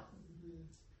his own.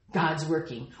 God's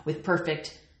working with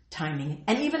perfect timing.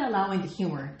 And even allowing the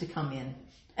humor to come in.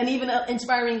 And even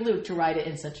inspiring Luke to write it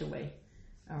in such a way.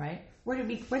 All right? Where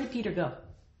did Peter go?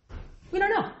 We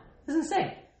don't know. It doesn't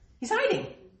say. He's hiding.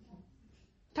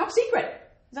 Top secret.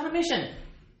 He's on a mission.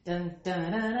 Dun,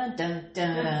 dun, dun, dun, dun,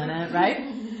 dun, dun,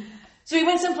 right? So he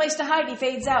went someplace to hide. He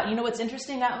fades out. You know what's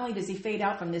interesting? Not only does he fade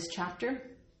out from this chapter,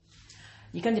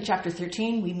 you come to chapter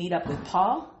 13, we meet up with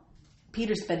Paul.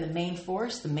 Peter's been the main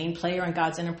force, the main player in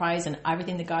God's enterprise, and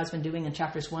everything that God's been doing in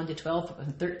chapters 1 to 12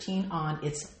 and 13 on,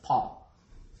 it's Paul.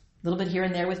 A little bit here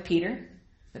and there with Peter,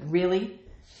 but really,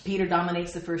 Peter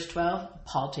dominates the first 12.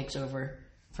 Paul takes over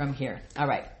from here. All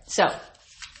right, so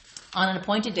On an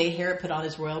appointed day, Herod put on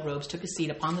his royal robes, took a seat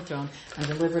upon the throne, and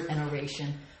delivered an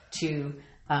oration to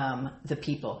the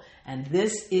people. And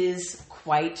this is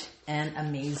quite an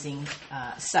amazing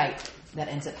sight that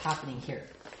ends up happening here.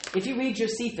 If you read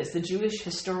Josephus, the Jewish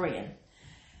historian,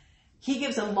 he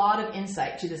gives a lot of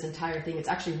insight to this entire thing. It's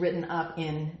actually written up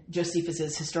in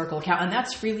Josephus's historical account, and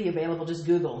that's freely available. Just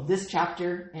Google this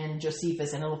chapter and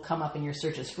Josephus, and it'll come up in your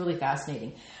search. It's really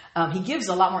fascinating. He gives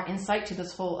a lot more insight to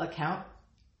this whole account.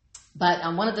 But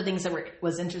one of the things that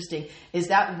was interesting is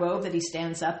that robe that he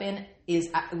stands up in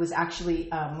was actually,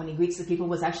 when he greets the people,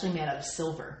 was actually made out of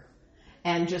silver.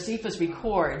 And Josephus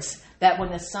records that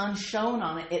when the sun shone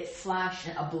on it, it flashed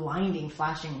a blinding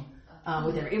flashing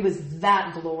with it. It was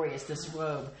that glorious, this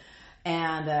robe.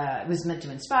 And it was meant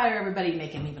to inspire everybody,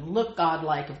 make him even look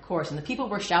godlike, of course. And the people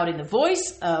were shouting, the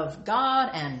voice of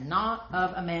God and not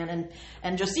of a man.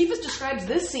 And Josephus describes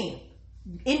this scene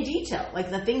in detail,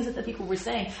 like the things that the people were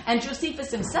saying. And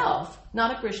Josephus himself,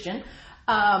 not a Christian,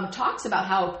 talks about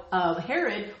how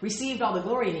Herod received all the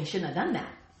glory and he shouldn't have done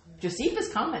that.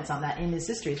 Josephus comments on that in his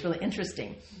history. It's really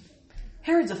interesting.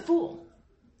 Herod's a fool.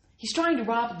 He's trying to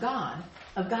rob God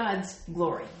of God's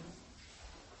glory.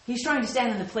 He's trying to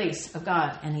stand in the place of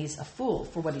God, and he's a fool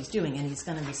for what he's doing, and he's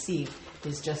going to receive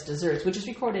his just deserts, which is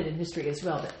recorded in history as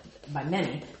well by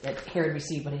many, that Herod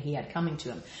received what he had coming to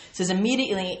him. It says,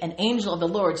 immediately an angel of the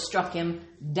Lord struck him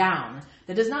down.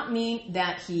 That does not mean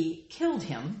that he killed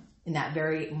him in that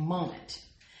very moment.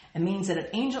 It means that an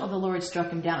angel of the Lord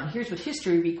struck him down. Here's what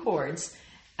history records,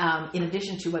 in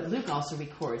addition to what Luke also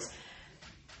records.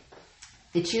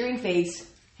 The cheering fades,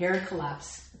 Herod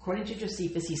collapsed. According to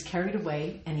Josephus, he's carried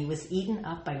away and he was eaten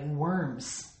up by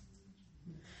worms.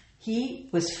 He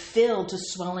was filled to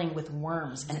swelling with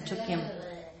worms, and it took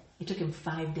him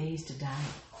 5 days to die.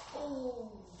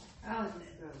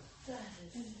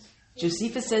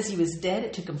 Josephus says he was dead.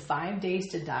 It took him 5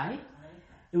 days to die.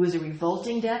 It was a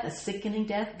revolting death, a sickening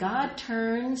death. God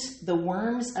turns the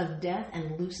worms of death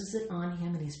and looses it on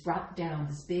him, and he's brought down,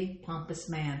 this big, pompous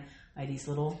man, by these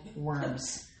little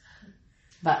worms.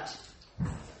 But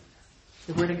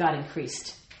the word of God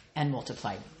increased and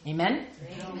multiplied. Amen?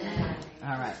 Amen.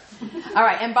 All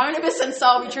right. And Barnabas and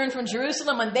Saul returned from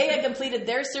Jerusalem when they had completed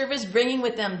their service, bringing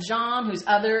with them John, whose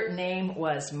other name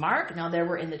was Mark. Now there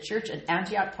were in the church at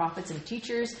Antioch prophets and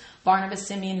teachers: Barnabas,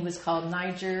 Simeon, who was called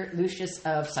Niger, Lucius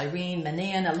of Cyrene,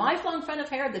 Manaen, a lifelong friend of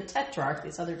Herod the Tetrarch,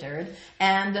 this other Herod,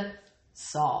 and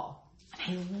Saul.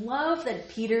 I love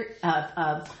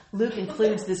that Luke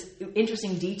includes this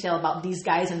interesting detail about these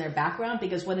guys and their background,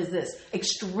 because what is this?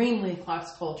 Extremely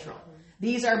cross-cultural.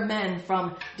 These are men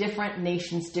from different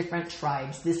nations, different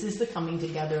tribes. This is the coming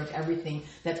together of everything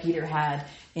that Peter had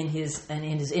in his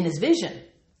vision,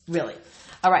 really.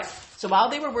 All right. So while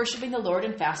they were worshiping the Lord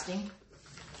and fasting,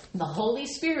 the Holy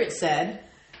Spirit said,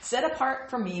 "Set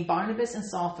apart for me Barnabas and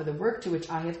Saul for the work to which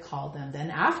I have called them." Then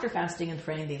after fasting and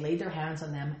praying, they laid their hands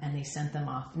on them and they sent them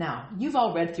off. Now, you've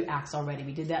all read through Acts already.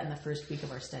 We did that in the first week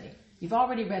of our study. You've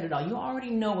already read it all. You already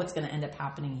know what's going to end up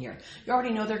happening here. You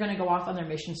already know they're going to go off on their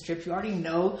mission trips. You already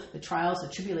know the trials, the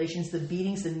tribulations, the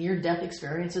beatings, the near-death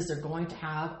experiences they're going to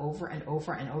have over and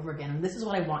over and over again. And this is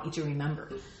what I want you to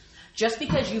remember. Just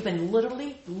because you've been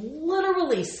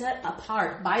literally set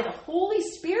apart by the Holy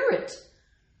Spirit,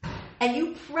 and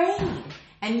you prayed,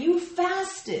 and you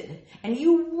fasted, and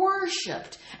you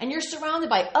worshiped, and you're surrounded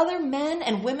by other men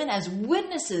and women as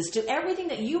witnesses to everything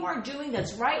that you are doing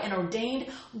that's right and ordained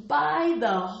by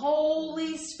the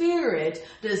Holy Spirit,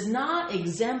 does not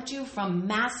exempt you from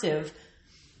massive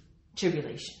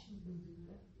tribulation,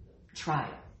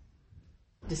 trial,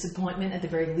 disappointment at the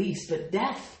very least, but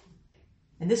death.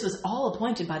 And this was all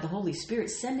appointed by the Holy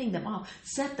Spirit, sending them off,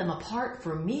 set them apart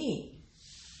for me.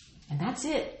 And that's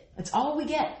it. That's all we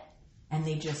get. And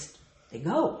they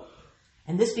go.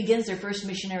 And this begins their first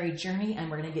missionary journey, and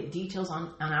we're going to get details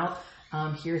on out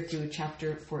here through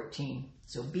chapter 14.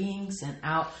 So being sent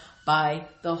out by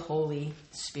the Holy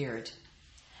Spirit.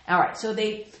 All right, so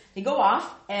they go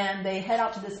off, and they head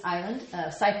out to this island,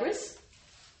 Cyprus,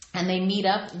 and they meet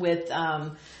up with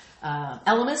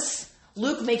Elymas.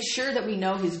 Luke makes sure that we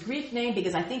know his Greek name,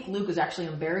 because I think Luke was actually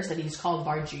embarrassed that he's called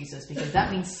Bar Jesus, because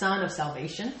that means son of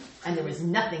salvation, and there was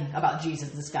nothing about Jesus,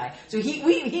 this guy. So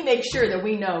he makes sure that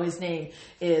we know his name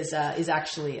is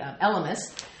actually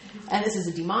Elymas. And this is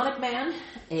a demonic man,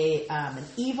 an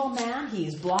evil man.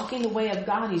 He's blocking the way of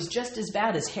God. He's just as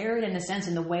bad as Herod in a sense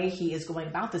in the way he is going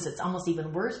about this. It's almost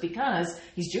even worse because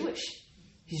he's Jewish.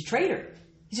 He's a traitor.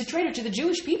 He's a traitor to the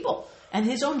Jewish people and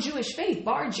his own Jewish faith.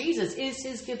 Bar Jesus is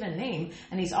his given name,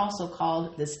 and he's also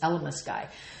called this Elymas guy.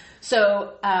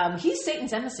 So he's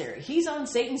Satan's emissary. He's on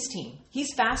Satan's team.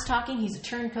 He's fast-talking. He's a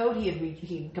turncoat.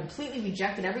 He completely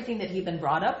rejected everything that he'd been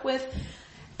brought up with.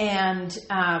 And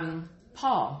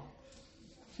Paul,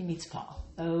 he meets Paul.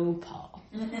 Oh, Paul.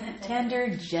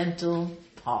 Tender, gentle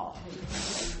Paul.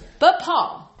 But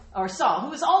Paul, or Saul,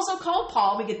 who is also called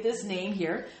Paul, we get this name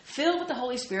here, filled with the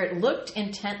Holy Spirit, looked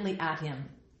intently at him.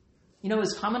 You know, it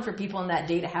was common for people in that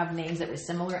day to have names that were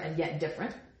similar and yet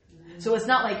different. So it's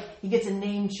not like he gets a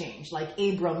name change, like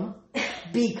Abram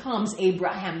becomes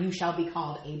Abraham. You shall be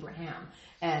called Abraham.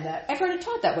 And I've heard it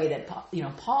taught that way, that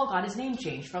Paul got his name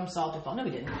changed from Saul to Paul. No,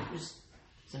 he didn't.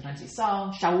 Sometimes he's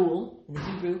Saul, Shaul in the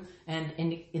Hebrew, and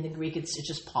in the Greek it's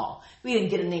just Paul. We didn't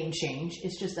get a name change.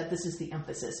 It's just that this is the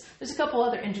emphasis. There's a couple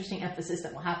other interesting emphasis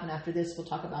that will happen after this. We'll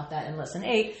talk about that in lesson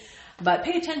 8. But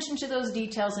pay attention to those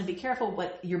details and be careful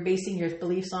what you're basing your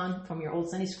beliefs on from your old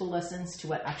Sunday school lessons to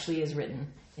what actually is written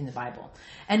in the Bible.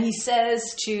 And he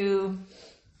says to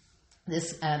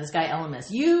this guy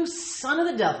Elymas, "You son of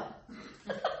the devil,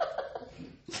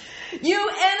 you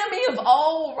enemy of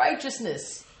all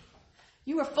righteousness,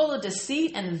 you are full of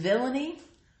deceit and villainy.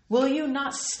 Will you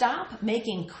not stop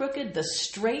making crooked the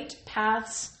straight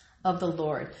paths of the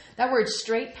Lord?" That word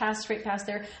straight path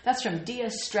there, that's from dia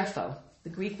strepho. The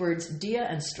Greek words dia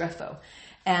and strepho.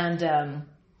 And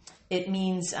it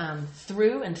means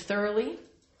through and thoroughly,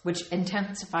 which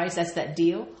intensifies, that's that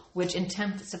deal, which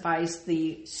intensifies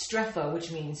the strepho,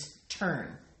 which means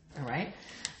turn. All right?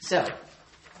 So,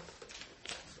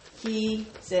 he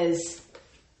says,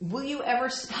 will you ever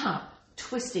stop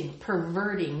twisting,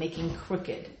 perverting, making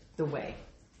crooked the way?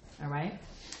 All right?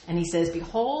 And he says,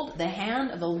 behold, the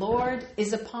hand of the Lord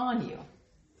is upon you.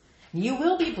 You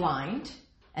will be blind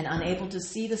and unable to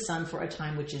see the sun for a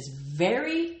time, which is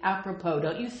very apropos,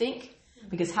 don't you think?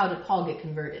 Because how did Paul get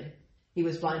converted? He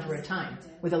was blind for a time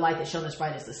with a light that shone as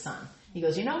bright as the sun. He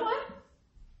goes, you know what?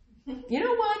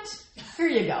 Here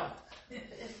you go.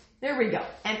 There we go.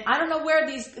 And I don't know where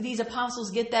these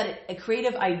apostles get that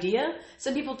creative idea.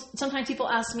 Sometimes people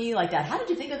ask me like that, how did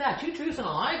you think of that? 2 truths and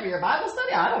a lie for your Bible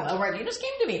study? I don't know, right? It just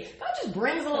came to me. God just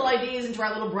brings little ideas into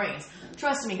our little brains.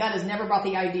 Trust me, God has never brought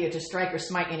the idea to strike or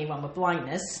smite anyone with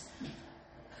blindness.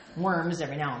 Worms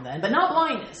every now and then, but not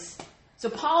blindness. So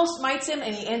Paul smites him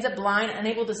and he ends up blind,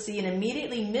 unable to see, and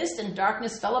immediately mist and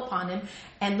darkness fell upon him.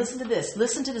 And listen to this.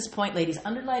 Listen to this point, ladies.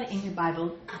 Underline it in your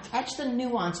Bible. Catch the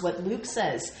nuance, what Luke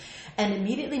says. And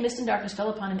immediately mist and darkness fell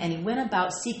upon him, and he went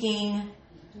about seeking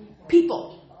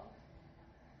people.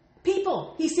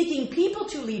 People. He's seeking people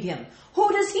to lead him. Who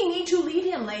does he need to lead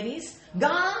him, ladies?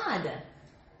 God.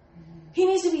 He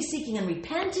needs to be seeking and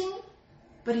repenting,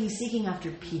 but he's seeking after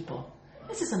people.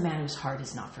 This is a man whose heart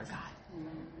is not for God.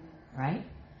 Right?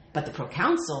 But the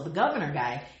proconsul, the governor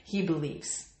guy, he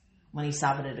believes when he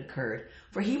saw that it occurred.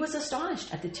 For he was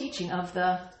astonished at the teaching of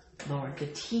the Lord. The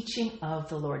teaching of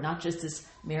the Lord. Not just this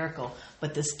miracle,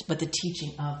 but the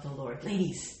teaching of the Lord.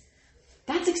 Ladies,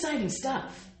 that's exciting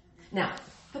stuff. Now,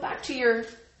 go back to your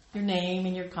name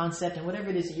and your concept and whatever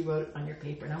it is that you wrote on your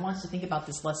paper. And I want us to think about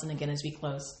this lesson again as we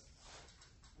close.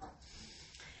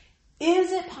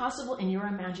 Is it possible in your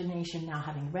imagination now,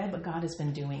 having read what God has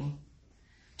been doing,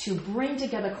 to bring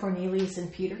together Cornelius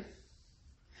and Peter?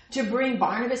 To bring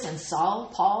Barnabas and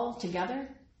Paul together?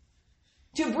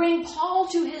 To bring Paul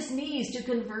to his knees to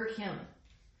convert him?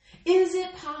 Is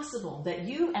it possible that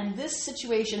you and this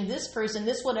situation, this person,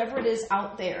 this whatever it is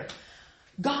out there,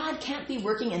 God can't be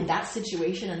working in that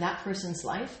situation, in that person's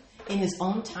life, in his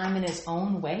own time, in his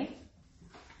own way?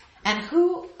 And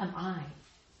who am I?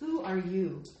 Who are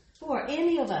you? Who are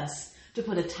any of us to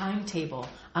put a timetable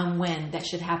on when that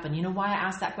should happen? You know why I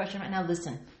asked that question right now?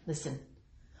 Listen.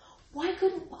 Why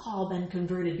couldn't Paul been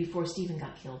converted before Stephen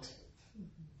got killed?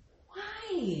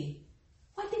 Why?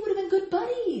 They would have been good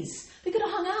buddies. They could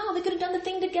have hung out. They could have done the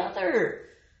thing together.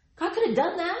 God could have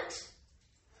done that.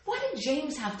 Why did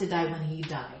James have to die when he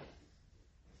died?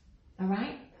 All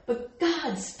right? But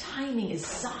God's timing is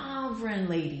sovereign,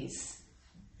 ladies.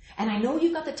 And I know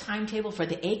you've got the timetable for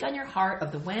the ache on your heart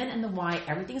of the when and the why.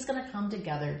 Everything's going to come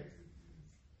together.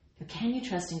 But can you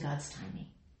trust in God's timing?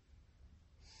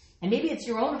 And maybe it's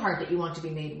your own heart that you want to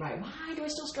be made right. Why do I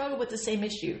still struggle with the same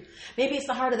issue? Maybe it's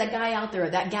the heart of that guy out there, or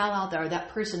that gal out there, or that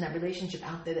person, that relationship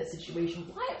out there, that situation.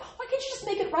 Why can't you just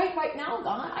make it right now,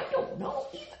 God? I don't know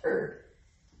either.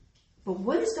 But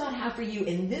what does God have for you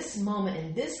in this moment,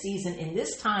 in this season, in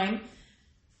this time?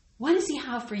 What does he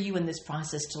have for you in this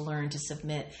process to learn to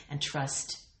submit and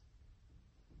trust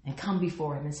and come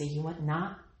before him and say, you want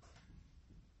not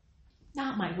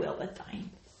my will, but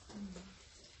thine.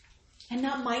 And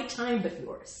not my time, but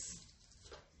yours.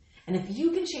 And if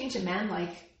you can change a man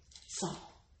like Saul,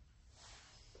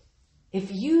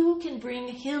 If you can bring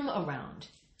him around,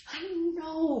 I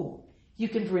know you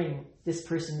can bring this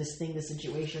person, this thing, this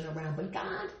situation around. But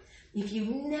God, if you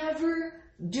never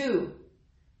do,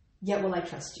 yet will I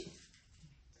trust you.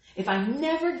 If I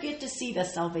never get to see the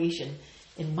salvation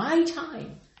in my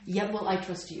time, yet will I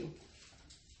trust you.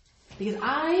 Because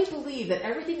I believe that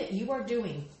everything that you are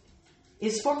doing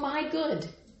is for my good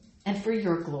and for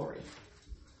your glory.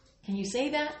 Can you say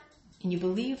that? Can you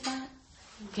believe that?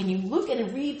 Can you look at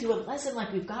and read through a lesson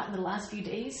like we've gotten the last few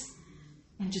days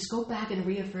and just go back and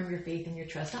reaffirm your faith and your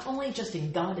trust, not only just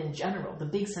in God in general, the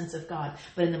big sense of God,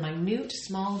 but in the minute,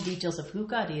 small details of who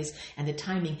God is and the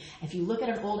timing. If you look at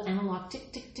an old analog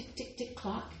tick, tick, tick, tick, tick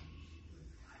clock,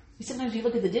 sometimes you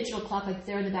look at the digital clock like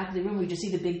there in the back of the room, we just see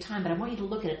the big time, but I want you to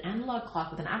look at an analog clock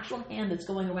with an actual hand that's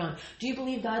going around. Do you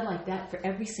believe God like that for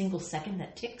every single second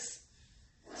that ticks?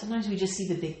 Sometimes we just see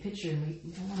the big picture and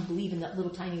we don't want to believe in that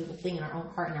little tiny little thing in our own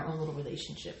heart and our own little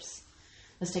relationships.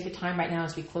 Let's take a time right now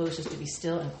as we close just to be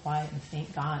still and quiet and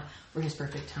thank God for his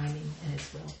perfect timing and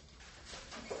his will.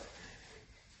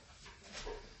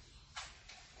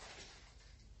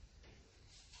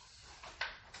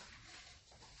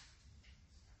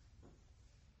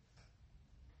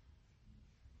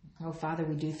 Oh, Father,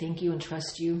 we do thank you and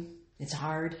trust you. It's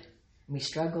hard, and we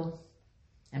struggle,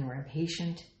 and we're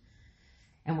impatient.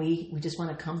 And we just want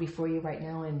to come before you right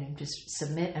now and just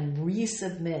submit and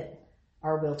resubmit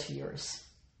our will to yours.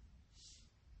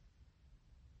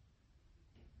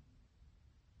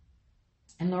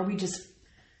 And Lord, we just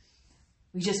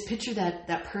picture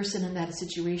that person in that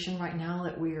situation right now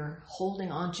that we are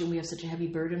holding on to and we have such a heavy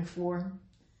burden for.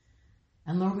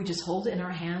 And Lord, we just hold it in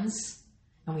our hands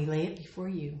and we lay it before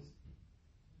you.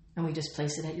 And we just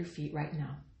place it at your feet right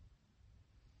now.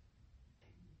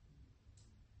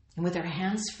 And with our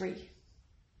hands free,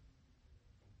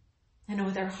 and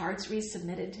with our hearts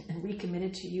resubmitted and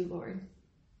recommitted to you, Lord,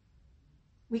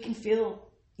 we can feel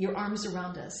your arms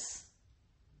around us.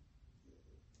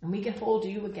 And we can hold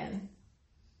you again,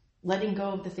 letting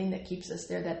go of the thing that keeps us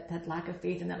there, that lack of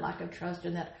faith and that lack of trust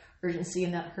and that urgency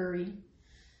and that hurry. And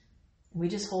we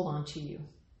just hold on to you.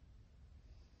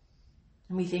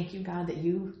 And we thank you, God, that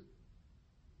you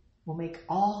will make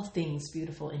all things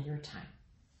beautiful in your time.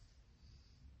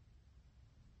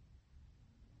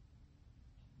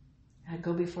 God,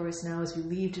 go before us now as we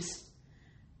leave. Just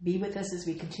be with us as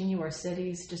we continue our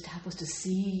studies. Just help us to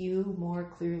see you more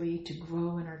clearly, to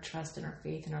grow in our trust and our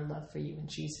faith and our love for you in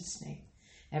Jesus' name.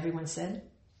 Everyone said,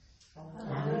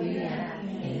 Hallelujah.